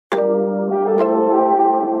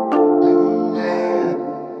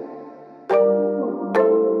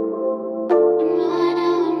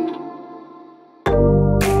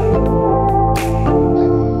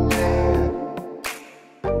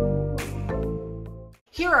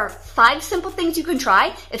Here are 5 simple things you can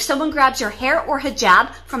try if someone grabs your hair or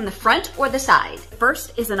hijab from the front or the side.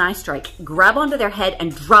 First is an eye strike. Grab onto their head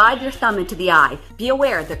and drive your thumb into the eye. Be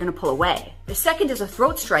aware they're going to pull away. The second is a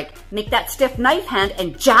throat strike. Make that stiff knife hand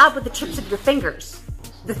and jab with the tips of your fingers.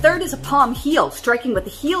 The third is a palm heel, striking with the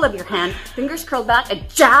heel of your hand, fingers curled back, and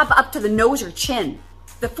jab up to the nose or chin.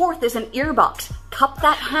 The fourth is an ear box. Cup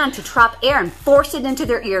that hand to trap air and force it into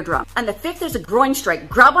their eardrum. And the fifth is a groin strike.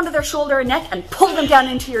 Grab onto their shoulder and neck and pull them down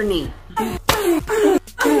into your knee.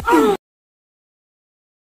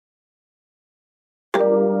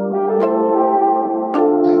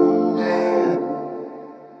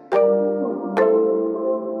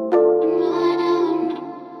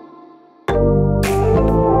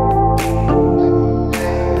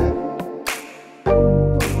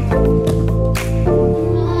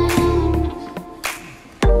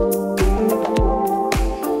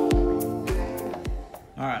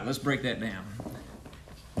 Let's break that down.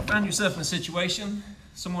 Find yourself in a situation,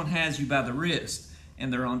 someone has you by the wrist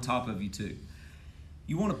and they're on top of you too.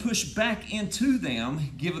 You want to push back into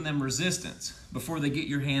them, giving them resistance before they get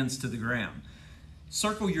your hands to the ground.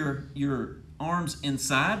 Circle your arms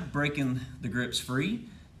inside, breaking the grips free.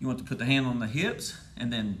 You want to put the hand on the hips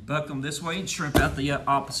and then buck them this way and shrimp out the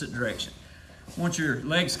opposite direction. Once your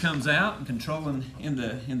legs comes out and controlling in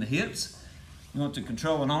the hips, you want to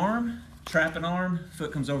control an arm, trap an arm,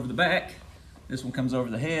 foot comes over the back, this one comes over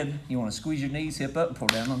the head. You want to squeeze your knees, hip up, and pull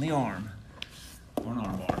down on the arm, or an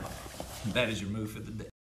arm bar. And that is your move for the day.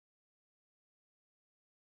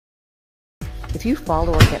 If you fall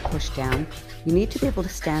or get pushed down, you need to be able to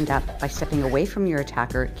stand up by stepping away from your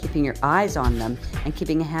attacker, keeping your eyes on them, and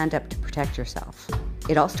keeping a hand up to protect yourself.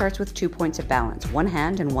 It all starts with 2 points of balance, one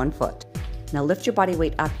hand and one foot. Now lift your body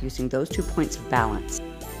weight up using those 2 points of balance.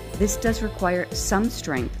 This does require some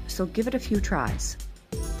strength, so give it a few tries.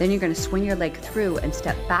 Then you're going to swing your leg through and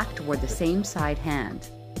step back toward the same side hand.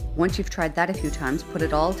 Once you've tried that a few times, put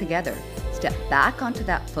it all together. Step back onto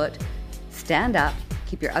that foot, stand up,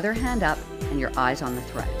 keep your other hand up, and your eyes on the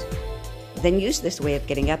threat. Then use this way of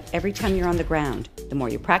getting up every time you're on the ground. The more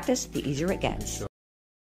you practice, the easier it gets.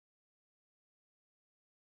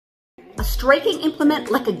 A striking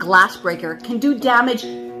implement like a glass breaker can do damage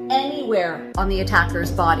anywhere on the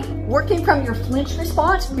attacker's body. Working from your flinch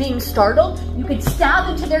response, being startled, you could stab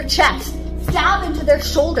into their chest, stab into their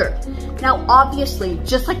shoulder. Now obviously,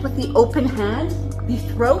 just like with the open hand, the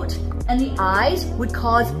throat and the eyes would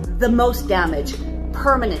cause the most damage,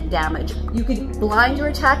 permanent damage. You could blind your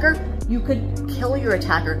attacker, you could kill your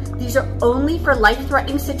attacker. These are only for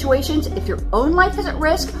life-threatening situations if your own life is at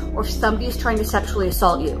risk or if somebody is trying to sexually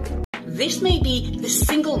assault you. This may be the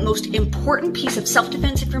single most important piece of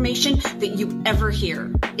self-defense information that you ever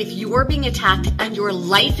hear. If you are being attacked and your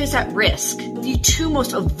life is at risk, the 2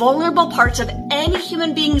 most vulnerable parts of any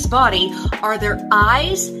human being's body are their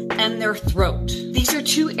eyes and their throat. These are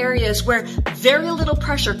 2 areas where very little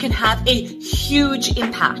pressure can have a huge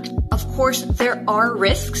impact. Of course, there are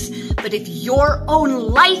risks, but if your own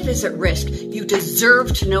life is at risk, you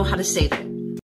deserve to know how to save it.